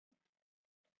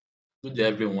Good day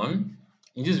everyone.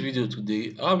 In this video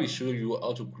today, I will show you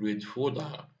how to create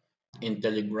folder in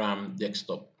Telegram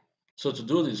desktop. So to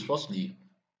do this, firstly,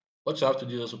 what you have to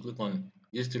do is to click on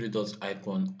this three dots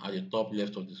icon at the top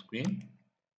left of the screen.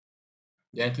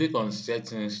 Then click on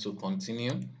settings to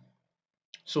continue.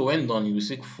 So when done, you will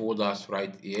see folders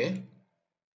right here.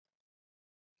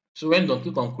 So when done,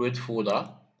 click on create folder.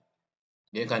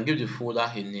 Then you can give the folder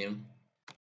a name.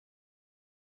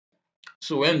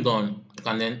 So when done, you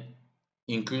can then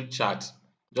include chat.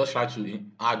 Just try to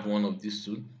add one of these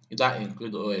two, either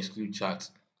include or exclude chat.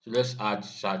 So let's add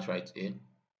chat right here.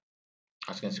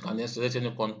 As you can then select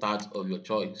any contact of your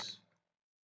choice.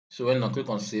 So when you click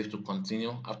on save to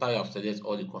continue, after you have selected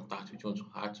all the contacts which you want to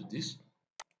add to this.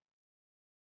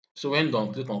 So when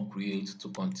done, click on create to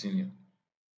continue.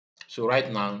 So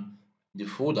right now, the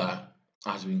folder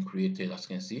has been created, as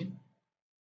you can see,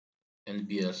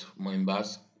 NBS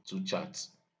members to chats.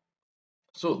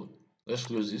 So let's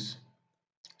close this.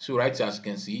 So right here, as you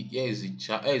can see, here is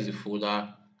the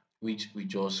folder which we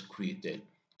just created.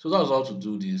 So that's how to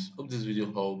do this. Hope this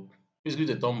video helped. Please give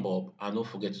it a thumb up and don't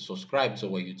forget to subscribe to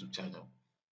our YouTube channel.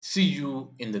 See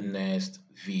you in the next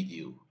video.